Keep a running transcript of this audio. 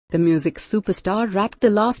The music superstar wrapped the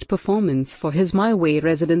last performance for his My Way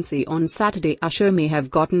residency on Saturday. Usher may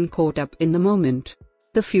have gotten caught up in the moment.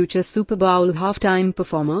 The future Super Bowl halftime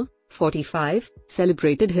performer, 45,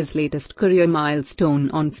 celebrated his latest career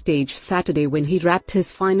milestone on stage Saturday when he wrapped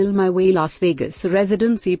his final My Way Las Vegas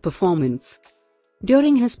residency performance.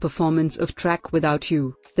 During his performance of Track Without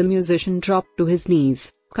You, the musician dropped to his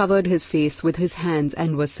knees, covered his face with his hands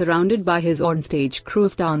and was surrounded by his onstage crew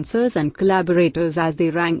of dancers and collaborators as they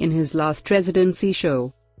rang in his last residency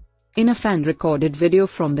show. In a fan-recorded video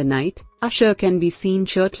from the night, Usher can be seen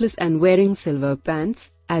shirtless and wearing silver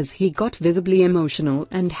pants, as he got visibly emotional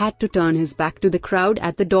and had to turn his back to the crowd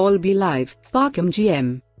at the Dolby Live, Park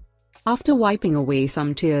MGM. After wiping away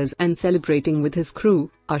some tears and celebrating with his crew,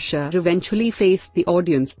 Usher eventually faced the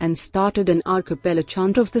audience and started an a cappella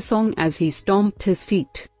chant of the song as he stomped his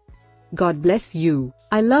feet. "God bless you,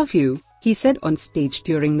 I love you," he said on stage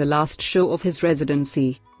during the last show of his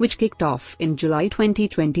residency, which kicked off in July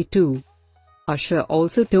 2022. Usher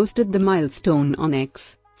also toasted the milestone on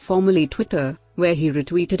X, formerly Twitter, where he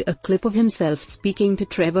retweeted a clip of himself speaking to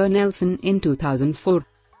Trevor Nelson in 2004.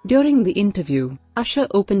 During the interview, Usher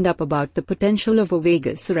opened up about the potential of a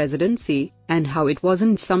Vegas residency, and how it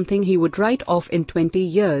wasn't something he would write off in 20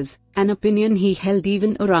 years, an opinion he held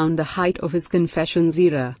even around the height of his Confessions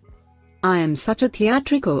era. "I am such a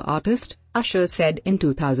theatrical artist," Usher said in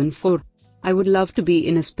 2004. "I would love to be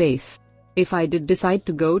in a space. If I did decide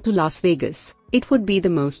to go to Las Vegas, it would be the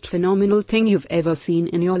most phenomenal thing you've ever seen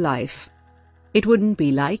in your life. It wouldn't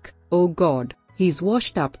be like, oh God, he's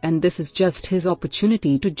washed up and this is just his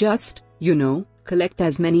opportunity to just, collect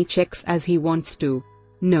as many checks as he wants to.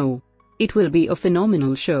 No. It will be a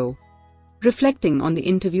phenomenal show." Reflecting on the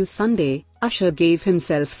interview Sunday, Usher gave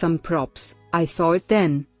himself some props. "I saw it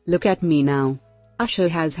then, look at me now." Usher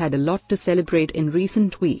has had a lot to celebrate in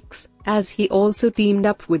recent weeks, as he also teamed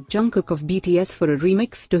up with Jungkook of BTS for a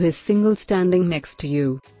remix to his single Standing Next to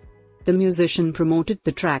You. The musician promoted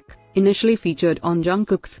the track, initially featured on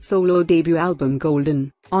Jungkook's solo debut album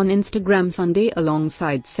Golden, on Instagram Sunday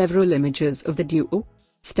alongside several images of the duo.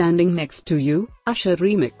 "Standing Next to You, Usher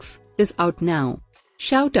remix, is out now.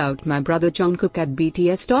 Shout out my brother Jungkook at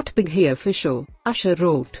BTS.BigHeOfficial," Usher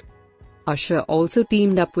wrote. Usher also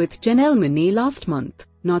teamed up with Janelle Monáe last month,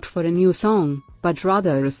 not for a new song, but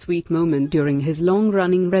rather a sweet moment during his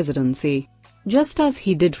long-running residency. Just as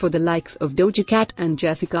he did for the likes of Doja Cat and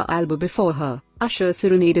Jessica Alba before her, Usher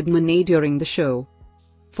serenaded Monáe during the show.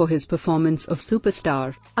 For his performance of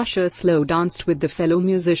Superstar, Usher slow danced with the fellow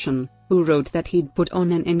musician, who wrote that he'd put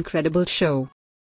on an incredible show.